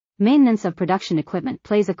Maintenance of production equipment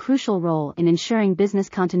plays a crucial role in ensuring business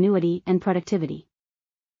continuity and productivity.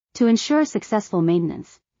 To ensure successful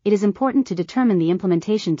maintenance, it is important to determine the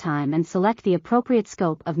implementation time and select the appropriate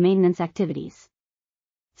scope of maintenance activities.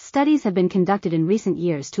 Studies have been conducted in recent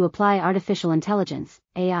years to apply artificial intelligence,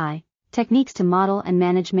 AI, techniques to model and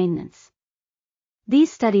manage maintenance.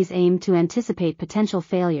 These studies aim to anticipate potential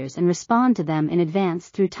failures and respond to them in advance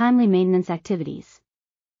through timely maintenance activities.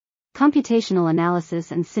 Computational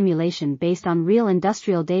analysis and simulation based on real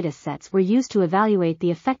industrial data sets were used to evaluate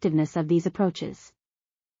the effectiveness of these approaches.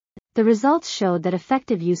 The results showed that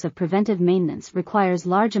effective use of preventive maintenance requires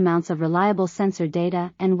large amounts of reliable sensor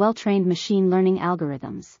data and well-trained machine learning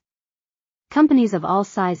algorithms. Companies of all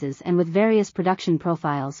sizes and with various production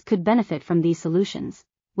profiles could benefit from these solutions,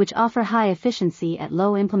 which offer high efficiency at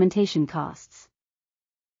low implementation costs.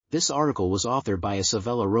 This article was authored by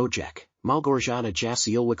Izabela, Rojek, Małgorzata,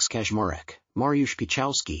 Jasiulewicz-Kaczmarek, Mariusz,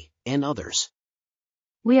 Piechowski, and others.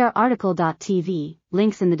 We are RTCLTV,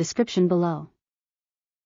 links in the description below.